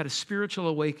 I've had a spiritual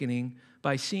awakening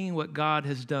by seeing what God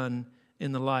has done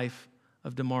in the life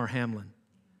of Damar Hamlin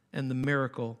and the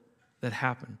miracle that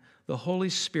happened. The Holy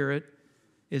Spirit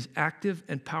is active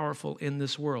and powerful in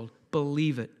this world.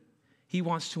 Believe it. He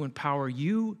wants to empower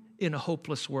you in a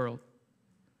hopeless world.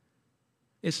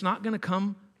 It's not going to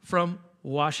come from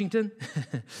Washington.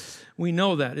 We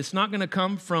know that. It's not going to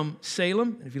come from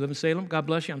Salem. And if you live in Salem, God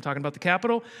bless you. I'm talking about the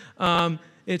capital.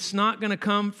 It's not going to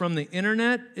come from the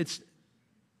internet. It's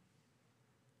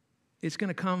going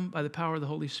to come by the power of the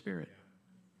Holy Spirit.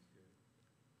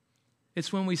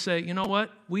 It's when we say, you know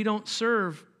what? We don't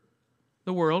serve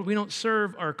the world. We don't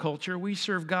serve our culture. We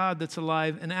serve God that's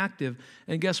alive and active.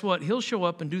 And guess what? He'll show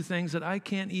up and do things that I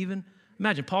can't even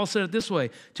imagine. Paul said it this way,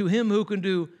 to him who can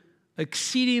do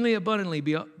exceedingly abundantly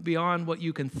beyond what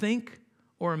you can think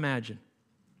or imagine.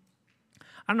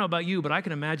 I don't know about you, but I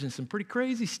can imagine some pretty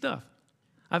crazy stuff.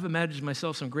 I've imagined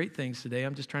myself some great things today.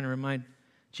 I'm just trying to remind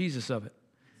Jesus of it.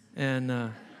 And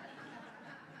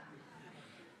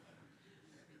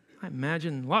I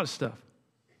imagine a lot of stuff.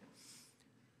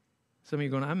 Some of you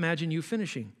are going, I imagine you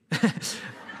finishing.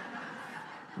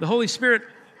 The Holy Spirit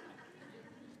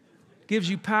gives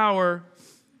you power.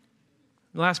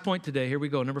 The last point today, here we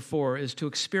go, number 4, is to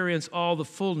experience all the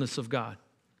fullness of God.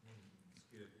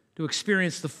 To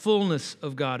experience the fullness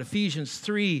of God. Ephesians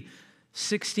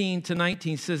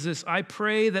 3:16-19 says this, I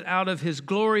pray that out of his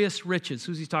glorious riches,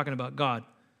 who's he talking about? God.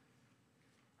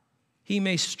 He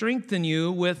may strengthen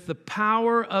you with the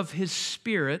power of his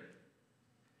Spirit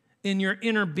in your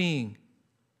inner being,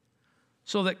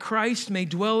 so that Christ may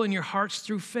dwell in your hearts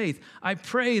through faith. I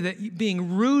pray that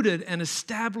being rooted and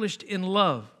established in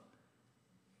love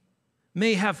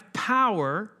may have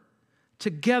power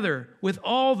together with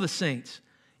all the saints.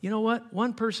 You know what?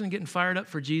 One person getting fired up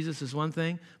for Jesus is one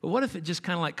thing, but what if it just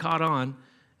kind of like caught on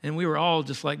and we were all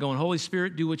just like going, Holy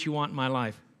Spirit, do what you want in my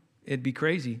life? It'd be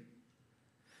crazy.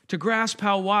 To grasp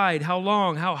how wide, how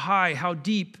long, how high, how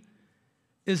deep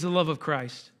is the love of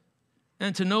Christ,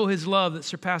 and to know his love that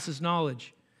surpasses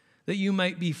knowledge, that you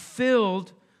might be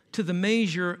filled to the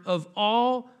measure of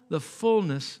all the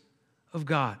fullness of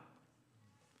God.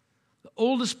 The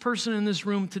oldest person in this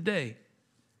room today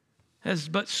has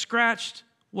but scratched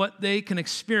what they can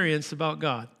experience about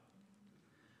God.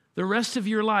 The rest of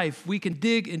your life, we can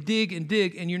dig and dig and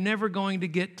dig, and you're never going to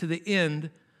get to the end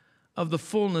of the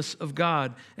fullness of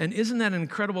God. And isn't that an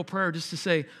incredible prayer just to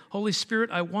say, Holy Spirit,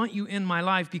 I want you in my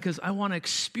life because I want to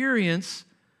experience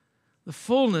the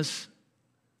fullness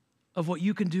of what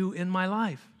you can do in my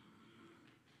life.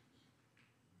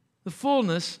 The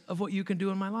fullness of what you can do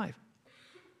in my life.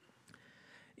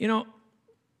 You know,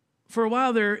 for a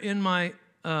while there in my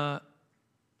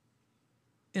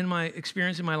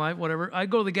experience in my life, whatever, I'd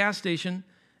go to the gas station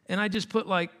and I just put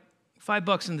like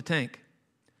 $5 in the tank.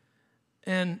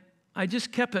 And I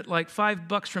just kept it like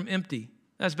 $5 from empty.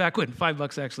 That's back when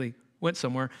 $5 actually went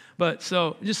somewhere. But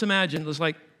so just imagine, it was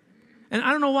like, and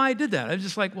I don't know why I did that. I was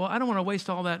just like, well, I don't want to waste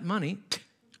all that money.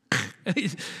 I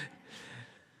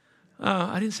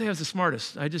didn't say I was the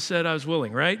smartest. I just said I was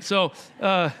willing, right? So,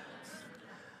 and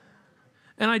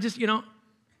I just, and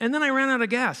then I ran out of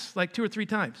gas like 2 or 3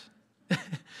 times.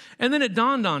 And then it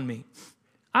dawned on me,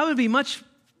 I would be much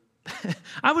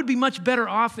better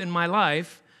off in my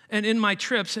life and in my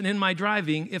trips and in my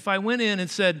driving if I went in and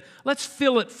said, let's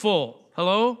fill it full.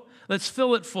 Hello? Let's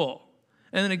fill it full.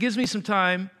 And then it gives me some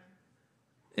time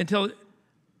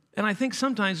and I think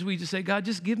sometimes we just say, God,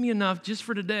 just give me enough just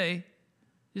for today.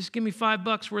 Just give me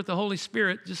 $5 worth of Holy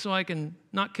Spirit just so I can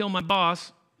not kill my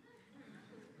boss.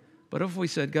 But if we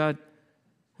said, God,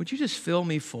 would you just fill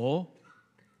me full?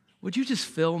 Would you just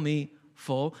fill me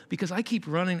full? Because I keep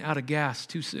running out of gas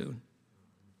too soon.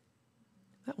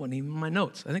 That wasn't even my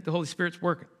notes. I think the Holy Spirit's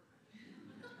working.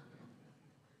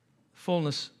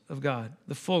 Fullness of God.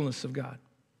 The fullness of God.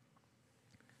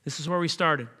 This is where we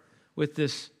started with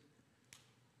this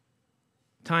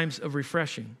times of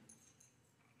refreshing.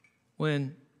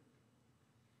 When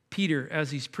Peter, as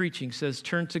he's preaching, says,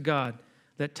 turn to God,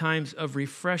 that times of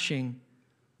refreshing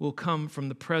will come from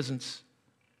the presence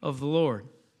of the Lord.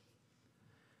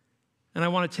 And I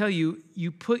want to tell you,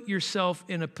 you put yourself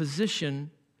in a position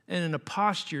and in a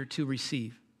posture to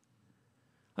receive.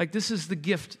 Like this is the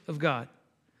gift of God.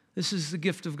 This is the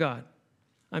gift of God.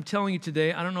 I'm telling you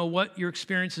today, I don't know what your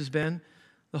experience has been.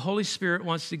 The Holy Spirit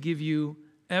wants to give you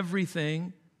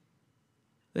everything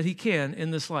that he can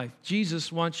in this life. Jesus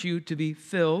wants you to be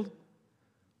filled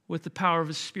with the power of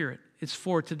his Spirit. It's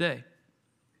for today.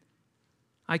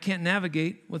 I can't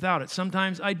navigate without it.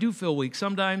 Sometimes I do feel weak.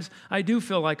 Sometimes I do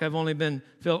feel like I've only been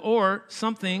filled, or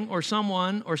something or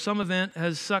someone or some event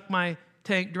has sucked my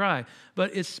tank dry.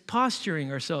 But it's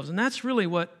posturing ourselves, and that's really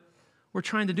what we're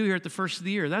trying to do here at the first of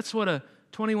the year. That's what a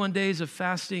 21 days of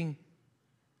fasting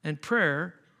and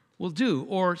prayer will do,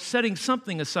 or setting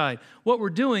something aside. What we're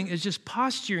doing is just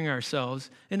posturing ourselves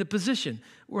in a position.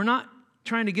 We're not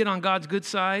trying to get on God's good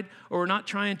side, or we're not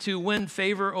trying to win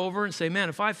favor over and say, man,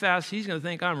 if I fast, he's going to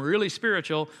think I'm really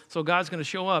spiritual, so God's going to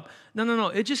show up. No.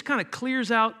 It just kind of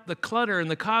clears out the clutter and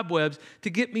the cobwebs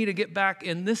to get back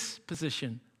in this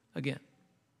position again.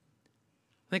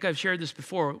 I think I've shared this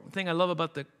before. The thing I love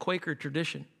about the Quaker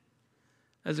tradition,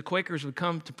 as the Quakers would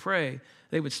come to pray,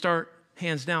 they would start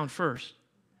hands down first,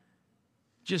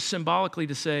 just symbolically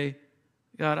to say,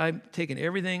 God, I'm taking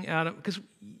everything out of, because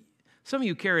some of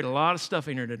you carried a lot of stuff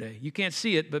in here today. You can't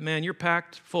see it, but man, you're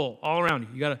packed full all around you.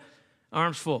 You got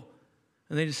arms full.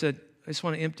 And they just said, I just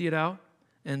want to empty it out.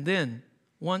 And then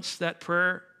once that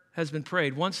prayer has been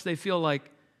prayed, once they feel like,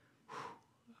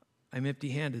 I'm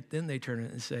empty-handed, then they turn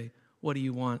it and say, what do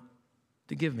you want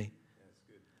to give me?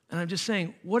 And I'm just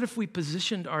saying, what if we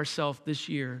positioned ourselves this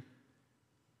year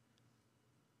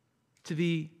to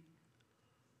be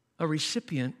a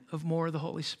recipient of more of the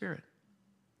Holy Spirit?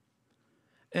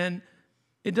 And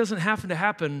it doesn't have to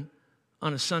happen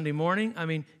on a Sunday morning. I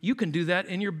mean, you can do that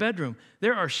in your bedroom.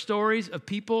 There are stories of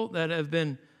people that have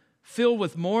been filled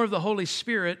with more of the Holy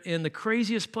Spirit in the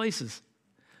craziest places,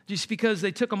 just because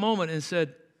they took a moment and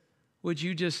said, would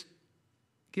you just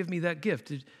give me that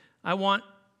gift? I want,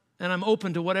 and I'm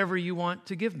open to whatever you want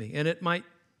to give me. And it might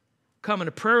come in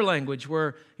a prayer language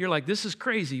where you're like, this is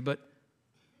crazy, but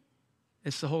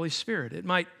it's the Holy Spirit. It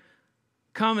might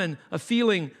come in a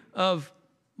feeling of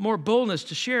more boldness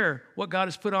to share what God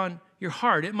has put on your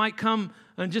heart. It might come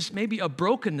in just maybe a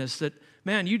brokenness that,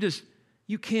 man, you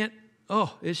can't,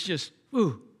 it's just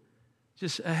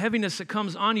a heaviness that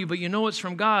comes on you, but you know it's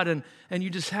from God, and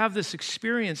you just have this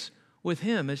experience with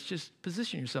him. It's just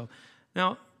position yourself.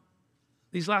 Now,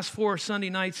 these last 4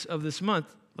 Sunday nights of this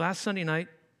month, last Sunday night,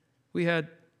 we had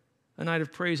a night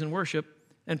of praise and worship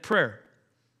and prayer.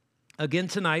 Again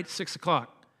tonight, 6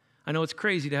 o'clock. I know it's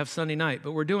crazy to have Sunday night,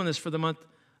 but we're doing this for the month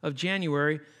of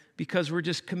January because we're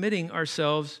just committing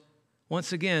ourselves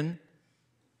once again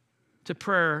to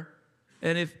prayer.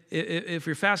 And if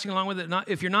you're fasting along with it,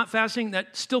 if you're not fasting,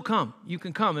 that still come. You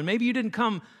can come. And maybe you didn't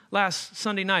come last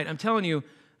Sunday night. I'm telling you,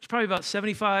 there's probably about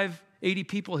 75, 80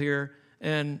 people here,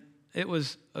 and it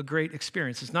was a great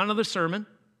experience. It's not another sermon.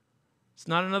 It's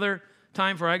not another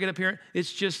time for I get up here.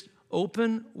 It's just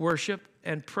open worship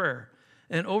and prayer.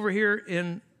 And over here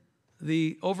in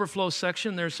the overflow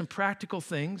section, there's some practical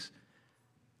things.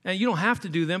 And you don't have to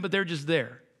do them, but they're just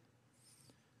there.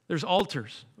 There's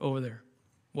altars over there.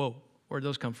 Whoa, where'd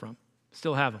those come from?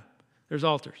 Still have them. There's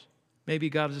altars. Maybe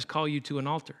God will just call you to an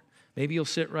altar. Maybe you'll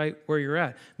sit right where you're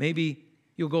at. Maybe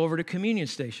you'll go over to communion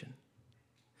station.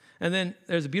 And then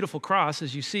there's a beautiful cross,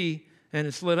 as you see, and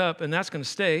it's lit up, and that's going to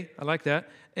stay. I like that.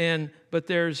 But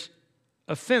there's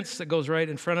a fence that goes right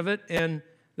in front of it, and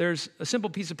there's a simple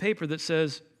piece of paper that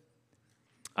says,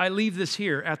 I leave this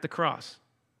here at the cross.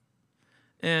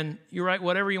 And you write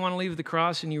whatever you want to leave at the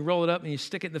cross, and you roll it up, and you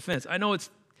stick it in the fence. I know it's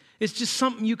just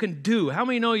something you can do. How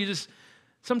many know you just,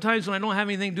 sometimes when I don't have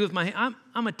anything to do with my hand,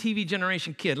 I'm a TV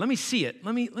generation kid. Let me see it.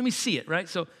 Let me see it, right?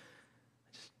 So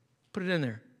just put it in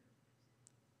there.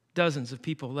 Dozens of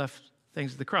people left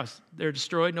things at the cross. They're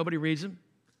destroyed. Nobody reads them.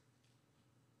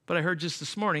 But I heard just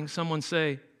this morning someone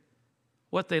say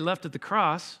what they left at the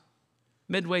cross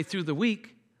midway through the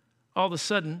week, all of a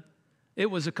sudden, it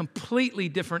was a completely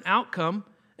different outcome,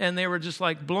 and they were just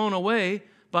like blown away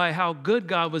by how good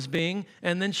God was being.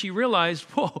 And then she realized,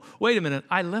 whoa, wait a minute,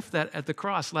 I left that at the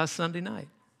cross last Sunday night.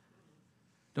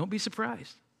 Don't be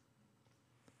surprised.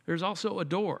 There's also a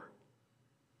door.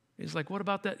 It's like, what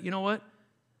about that? You know what?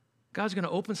 God's going to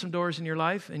open some doors in your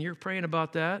life, and you're praying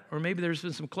about that. Or maybe there's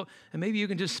been some, and maybe you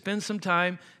can just spend some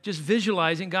time just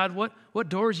visualizing, God, what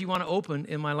doors do you want to open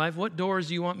in my life? What doors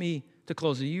do you want me to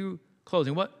close? Are you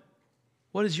closing?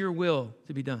 What is your will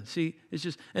to be done? See, it's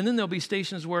just, and then there'll be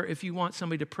stations where if you want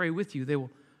somebody to pray with you, they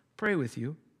will pray with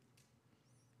you.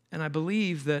 And I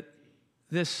believe that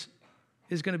this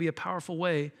is going to be a powerful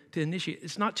way to initiate.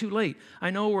 It's not too late.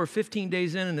 I know we're 15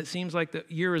 days in and it seems like the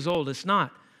year is old. It's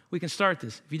not. We can start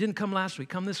this. If you didn't come last week,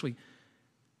 come this week.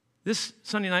 This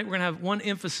Sunday night, we're going to have one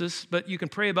emphasis, but you can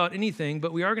pray about anything,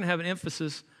 but we are going to have an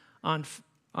emphasis on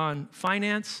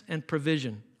finance and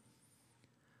provision.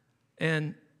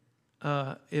 And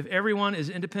if everyone is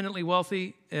independently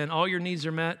wealthy and all your needs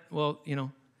are met, well,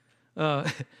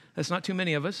 that's not too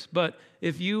many of us. But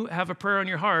if you have a prayer on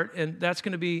your heart, and that's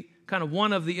going to be kind of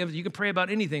one of the, you can pray about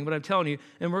anything, but I'm telling you,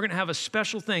 and we're going to have a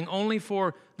special thing only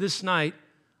for this night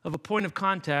of a point of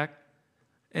contact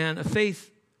and a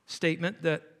faith statement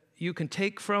that you can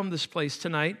take from this place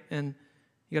tonight. And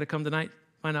you got to come tonight,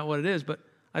 find out what it is. But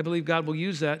I believe God will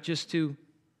use that just to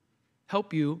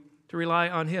help you to rely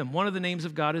on Him. One of the names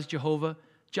of God is Jehovah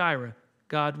Jireh.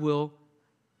 God will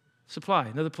supply.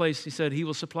 Another place He said, He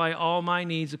will supply all my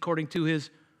needs according to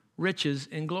His riches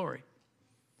in glory.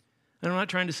 And I'm not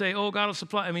trying to say, oh, God will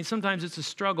supply. I mean, sometimes it's a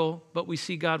struggle, but we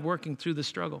see God working through the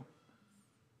struggle.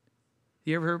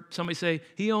 You ever heard somebody say,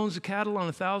 He owns the cattle on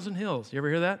 1,000 hills? You ever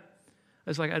hear that?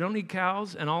 It's like, I don't need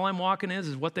cows, and all I'm walking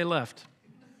is what they left.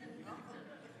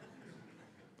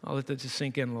 I'll let that just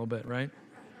sink in a little bit, right?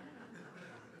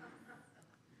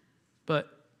 But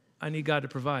I need God to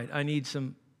provide. I need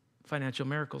some financial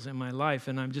miracles in my life,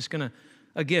 and I'm just going to,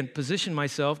 again, position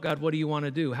myself. God, what do you want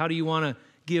to do? How do you want to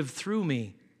give through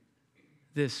me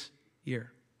this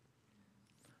year?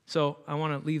 So I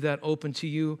want to leave that open to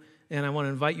you, and I want to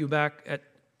invite you back at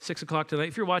 6 o'clock tonight.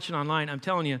 If you're watching online, I'm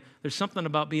telling you, there's something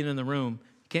about being in the room.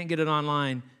 You can't get it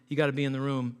online. You got to be in the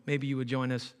room. Maybe you would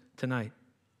join us tonight.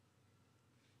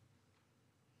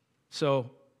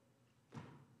 So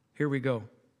here we go.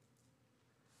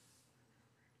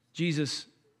 Jesus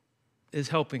is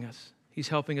helping us. He's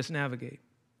helping us navigate.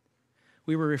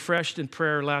 We were refreshed in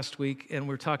prayer last week, and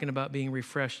we're talking about being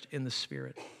refreshed in the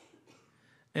Spirit.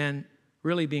 And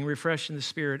really being refreshed in the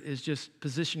Spirit is just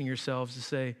positioning yourselves to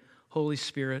say, Holy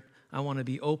Spirit, I want to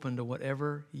be open to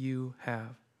whatever you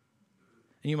have.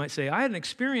 And you might say, I had an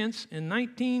experience in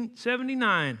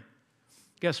 1979.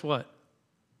 Guess what?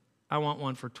 I want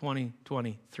one for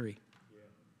 2023.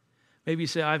 Maybe you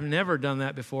say, I've never done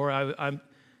that before.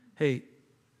 Hey,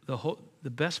 the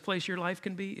best place your life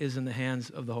can be is in the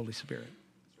hands of the Holy Spirit.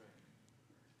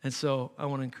 And so I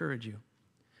want to encourage you.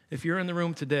 If you're in the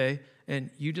room today and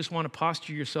you just want to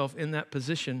posture yourself in that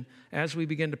position as we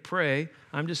begin to pray,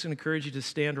 I'm just going to encourage you to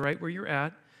stand right where you're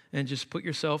at and just put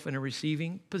yourself in a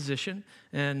receiving position.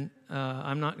 And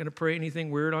I'm not going to pray anything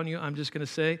weird on you. I'm just going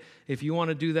to say, if you want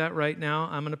to do that right now,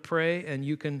 I'm going to pray, and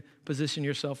you can position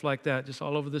yourself like that, just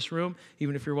all over this room.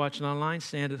 Even if you're watching online,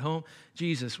 stand at home.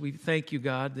 Jesus, we thank you,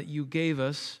 God, that you gave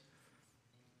us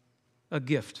a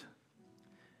gift.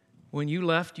 When you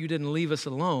left, you didn't leave us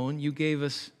alone. You gave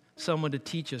us someone to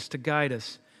teach us, to guide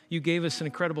us. You gave us an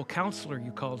incredible counselor,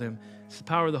 you called him. It's the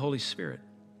power of the Holy Spirit.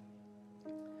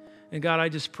 And God, I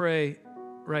just pray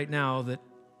right now that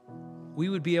we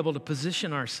would be able to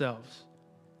position ourselves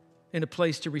in a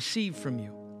place to receive from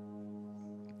you,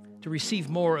 to receive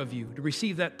more of you, to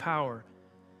receive that power,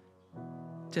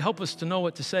 to help us to know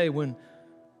what to say when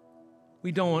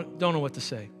we don't know what to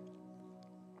say.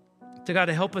 To God,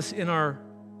 to help us in our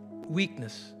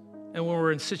weakness and when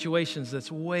we're in situations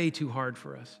that's way too hard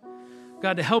for us.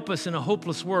 God, to help us in a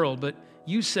hopeless world, but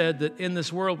you said that in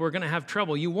this world we're going to have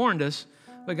trouble. You warned us,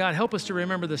 but God, help us to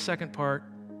remember the second part.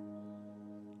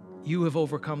 You have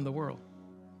overcome the world,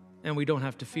 and we don't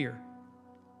have to fear.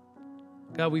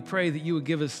 God, we pray that you would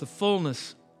give us the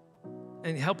fullness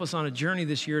and help us on a journey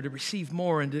this year to receive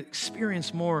more and to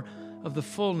experience more of the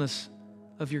fullness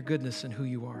of your goodness and who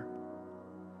you are.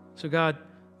 So God,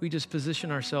 we just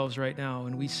position ourselves right now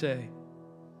and we say,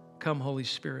 come, Holy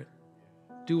Spirit,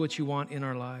 do what you want in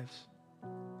our lives.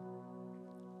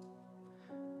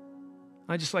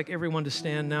 I just like everyone to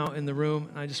stand now in the room,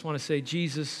 and I just want to say,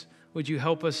 Jesus, would you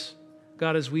help us,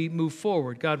 God, as we move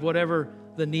forward? God, whatever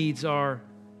the needs are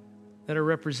that are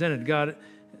represented, God,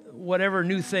 whatever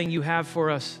new thing you have for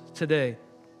us today.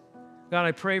 God,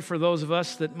 I pray for those of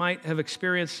us that might have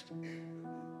experienced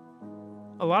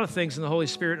a lot of things in the Holy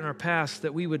Spirit in our past,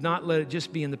 that we would not let it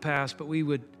just be in the past, but we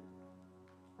would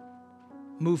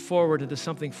move forward into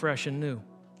something fresh and new.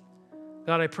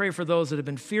 God, I pray for those that have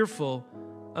been fearful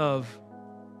of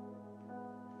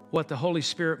what the Holy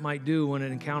Spirit might do when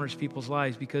it encounters people's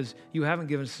lives, because you haven't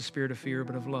given us the spirit of fear,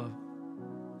 but of love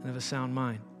and of a sound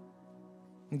mind.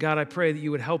 And God, I pray that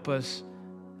you would help us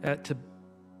to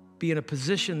be in a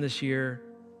position this year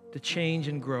to change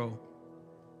and grow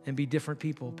and be different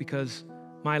people, because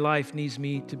my life needs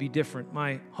me to be different.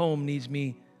 My home needs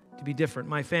me to be different.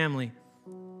 My family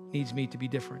needs me to be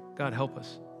different. God, help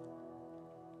us.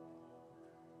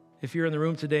 If you're in the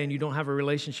room today and you don't have a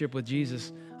relationship with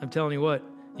Jesus, I'm telling you what,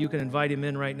 you can invite him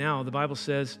in right now. The Bible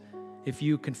says if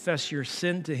you confess your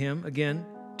sin to him, again,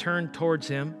 turn towards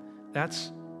him,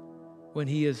 that's when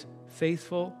he is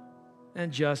faithful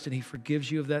and just, and he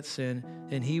forgives you of that sin,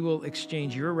 and he will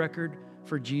exchange your record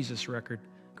for Jesus' record.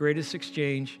 Greatest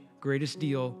exchange, greatest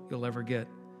deal you'll ever get.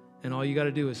 And all you got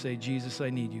to do is say, Jesus, I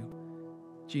need you.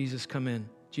 Jesus, come in.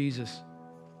 Jesus,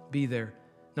 be there.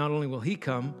 Not only will he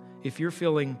come, if you're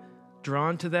feeling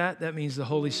drawn to that, that means the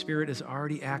Holy Spirit is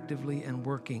already actively and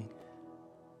working.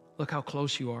 Look how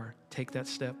close you are. Take that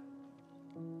step.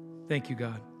 Thank you,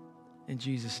 God. In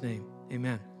Jesus' name,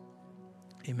 amen.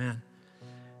 Amen.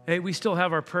 Hey, we still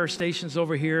have our prayer stations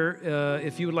over here.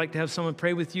 If you would like to have someone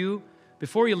pray with you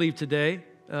before you leave today,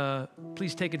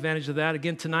 please take advantage of that.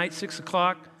 Again, tonight, 6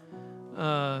 o'clock.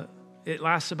 It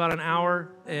lasts about an hour,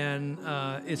 and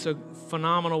it's a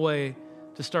phenomenal way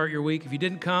to start your week. If you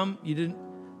didn't come, you didn't.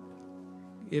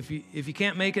 If you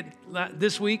can't make it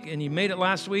this week and you made it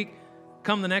last week,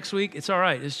 come the next week. It's all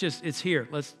right. It's here.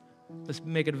 Let's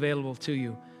make it available to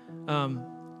you.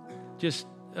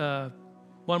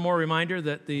 One more reminder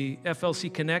that the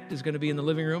FLC Connect is going to be in the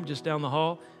living room just down the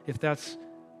hall, if that's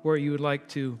where you would like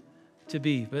to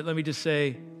be. But let me just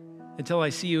say, until I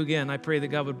see you again, I pray that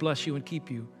God would bless you and keep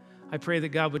you. I pray that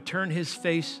God would turn his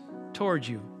face towards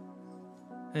you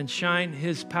and shine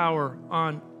his power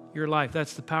on your life.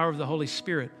 That's the power of the Holy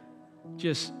Spirit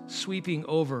just sweeping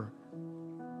over,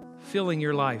 filling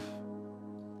your life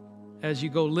as you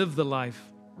go live the life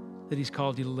that he's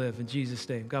called you to live. In Jesus'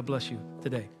 name, God bless you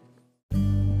today.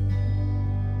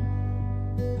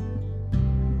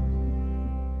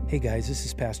 Hey guys, this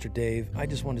is Pastor Dave. I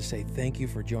just wanted to say thank you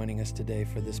for joining us today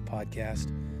for this podcast.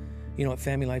 You know, at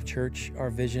Family Life Church, our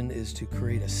vision is to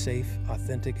create a safe,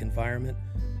 authentic environment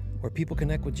where people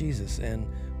connect with Jesus, and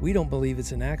we don't believe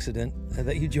it's an accident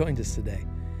that you joined us today.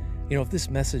 You know, if this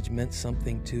message meant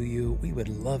something to you, we would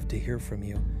love to hear from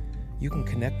you. You can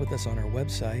connect with us on our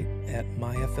website at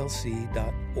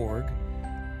myflc.org,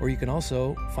 or you can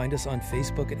also find us on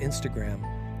Facebook and Instagram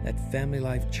at Family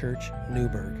Life Church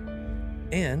Newburgh.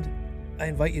 And I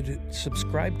invite you to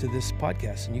subscribe to this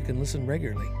podcast, and you can listen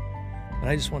regularly. But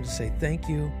I just want to say thank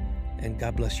you, and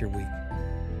God bless your week.